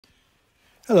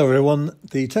Hello everyone.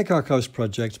 The TechArchives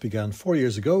project began 4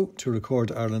 years ago to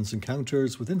record Ireland's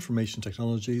encounters with information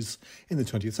technologies in the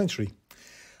 20th century.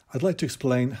 I'd like to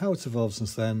explain how it's evolved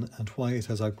since then and why it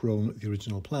has outgrown the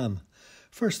original plan.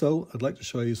 First though, I'd like to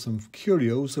show you some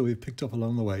curios that we've picked up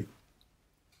along the way.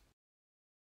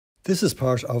 This is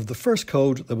part of the first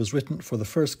code that was written for the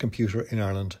first computer in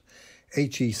Ireland.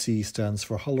 HEC stands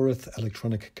for Hollerith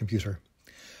Electronic Computer.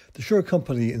 The Shure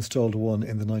company installed one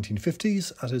in the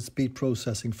 1950s at its beat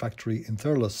processing factory in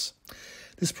Thurles.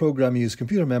 This program used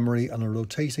computer memory and a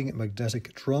rotating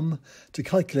magnetic drum to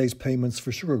calculate payments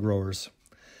for sugar growers.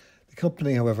 The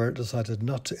company, however, decided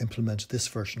not to implement this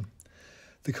version.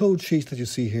 The code sheet that you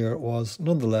see here was,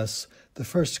 nonetheless, the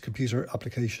first computer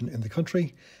application in the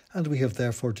country, and we have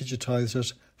therefore digitised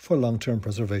it for long-term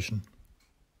preservation.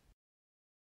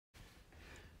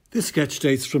 This sketch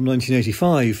dates from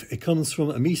 1985. It comes from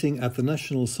a meeting at the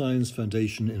National Science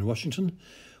Foundation in Washington,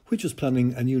 which was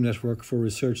planning a new network for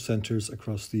research centres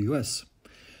across the US.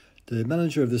 The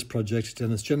manager of this project,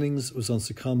 Dennis Jennings, was on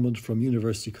secondment from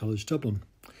University College Dublin.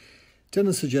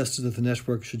 Dennis suggested that the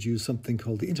network should use something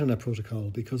called the Internet Protocol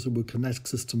because it would connect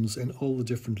systems in all the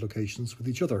different locations with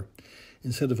each other,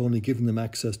 instead of only giving them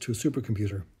access to a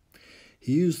supercomputer.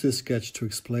 He used this sketch to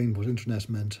explain what Internet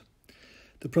meant.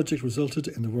 The project resulted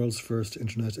in the world's first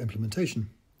Internet implementation.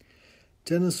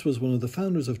 Dennis was one of the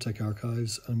founders of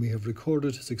TechArchives, and we have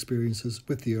recorded his experiences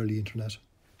with the early Internet.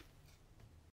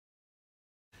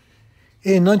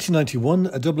 In 1991,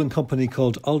 a Dublin company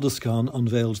called Alduscon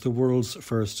unveiled the world's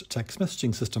first text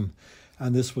messaging system,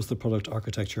 and this was the product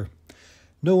architecture.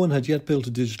 No one had yet built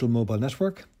a digital mobile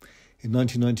network. In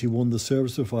 1991, the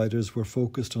service providers were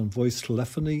focused on voice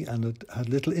telephony and had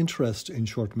little interest in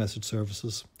short message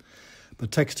services. But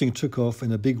texting took off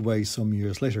in a big way some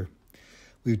years later.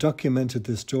 We've documented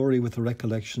this story with the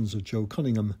recollections of Joe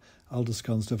Cunningham,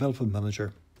 Alduscon's development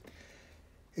manager.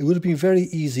 It would have been very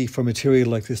easy for material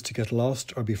like this to get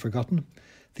lost or be forgotten.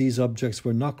 These objects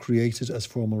were not created as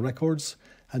formal records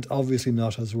and obviously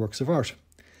not as works of art.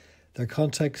 Their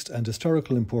context and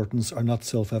historical importance are not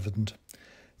self-evident.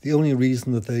 The only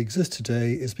reason that they exist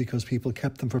today is because people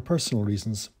kept them for personal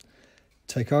reasons.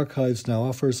 TechArchives now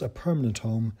offers a permanent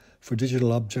home for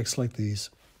digital objects like these.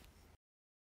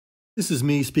 This is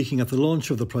me speaking at the launch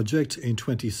of the project in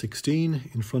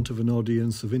 2016 in front of an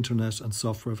audience of internet and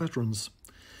software veterans.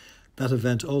 That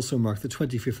event also marked the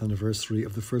 25th anniversary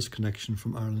of the first connection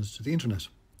from Ireland to the internet.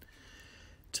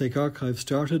 TechArchives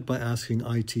started by asking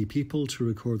IT people to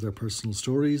record their personal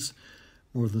stories.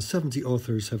 More than 70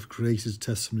 authors have created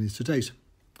testimonies to date.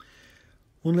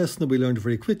 One lesson that we learned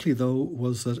very quickly, though,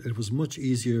 was that it was much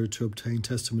easier to obtain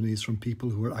testimonies from people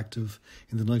who were active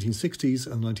in the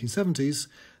 1960s and 1970s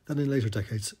than in later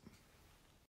decades.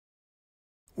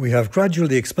 We have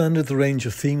gradually expanded the range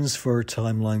of themes for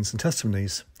timelines and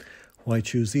testimonies. Why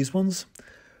choose these ones?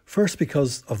 First,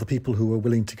 because of the people who were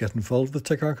willing to get involved with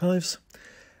TechArchives,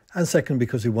 and second,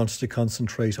 because we wanted to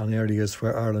concentrate on areas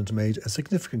where Ireland made a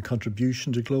significant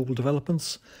contribution to global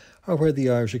developments, or where the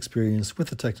Irish experience with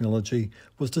the technology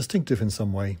was distinctive in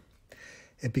some way.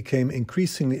 It became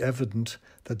increasingly evident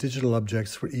that digital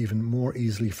objects were even more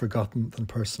easily forgotten than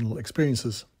personal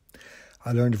experiences.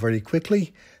 I learned very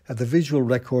quickly that the visual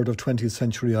record of 20th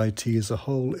century IT as a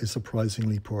whole is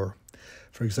surprisingly poor.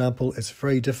 For example, it's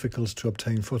very difficult to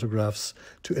obtain photographs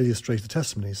to illustrate the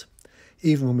testimonies,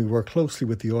 even when we work closely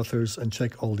with the authors and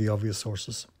check all the obvious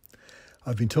sources.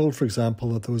 I've been told, for example,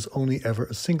 that there was only ever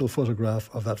a single photograph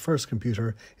of that first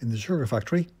computer in the sugar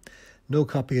factory. No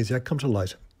copy has yet come to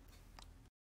light.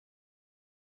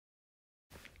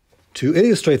 To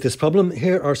illustrate this problem,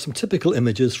 here are some typical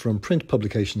images from print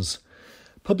publications.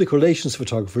 Public relations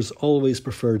photographers always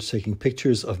preferred taking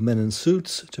pictures of men in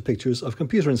suits to pictures of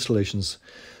computer installations.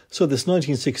 So this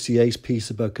 1968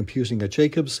 piece about computing at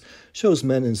Jacobs shows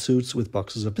men in suits with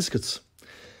boxes of biscuits.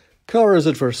 Cara's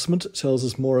advertisement tells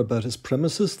us more about his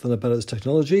premises than about his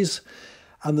technologies,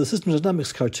 and the System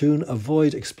Dynamics cartoon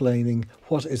avoid explaining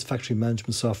what its factory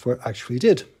management software actually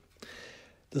did.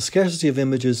 The scarcity of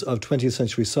images of 20th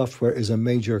century software is a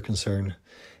major concern.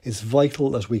 It's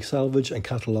vital that we salvage and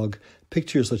catalogue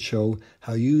pictures that show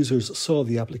how users saw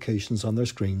the applications on their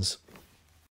screens.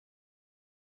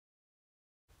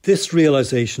 This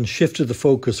realisation shifted the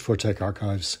focus for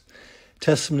TechArchives.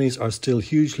 Testimonies are still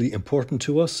hugely important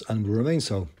to us and will remain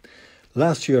so.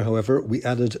 Last year, however, we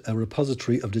added a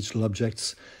repository of digital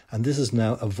objects, and this is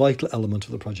now a vital element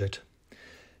of the project.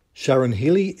 Sharon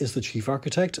Healy is the chief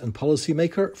architect and policy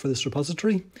maker for this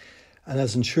repository and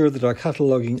has ensured that our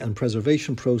cataloguing and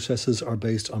preservation processes are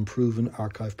based on proven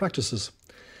archive practices.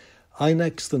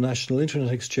 INEX, the National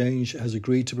Internet Exchange, has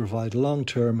agreed to provide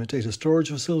long-term data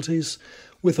storage facilities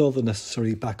with all the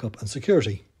necessary backup and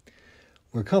security.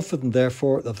 We're confident,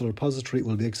 therefore, that the repository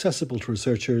will be accessible to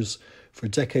researchers for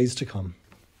decades to come.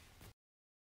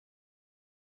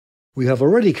 We have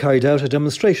already carried out a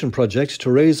demonstration project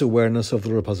to raise awareness of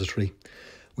the repository.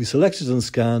 We selected and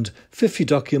scanned 50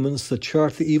 documents that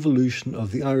chart the evolution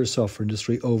of the Irish software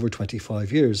industry over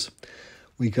 25 years.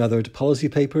 We gathered policy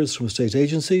papers from state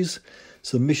agencies,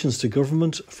 submissions to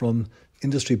government from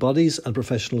industry bodies and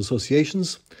professional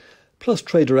associations, plus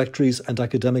trade directories and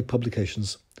academic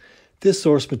publications. This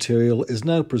source material is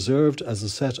now preserved as a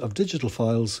set of digital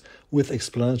files with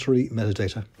explanatory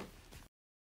metadata.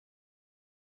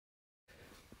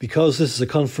 Because this is a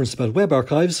conference about web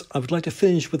archives, I would like to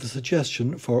finish with a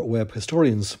suggestion for web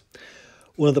historians.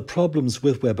 One of the problems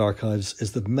with web archives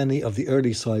is that many of the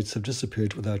early sites have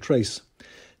disappeared without trace.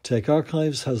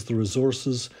 TechArchives has the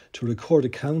resources to record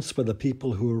accounts by the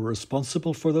people who are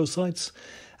responsible for those sites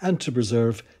and to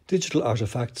preserve digital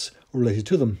artefacts related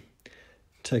to them.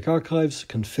 TechArchives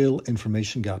can fill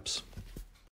information gaps.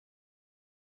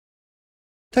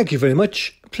 Thank you very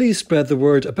much. Please spread the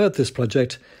word about this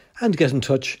project and get in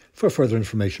touch for further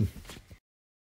information.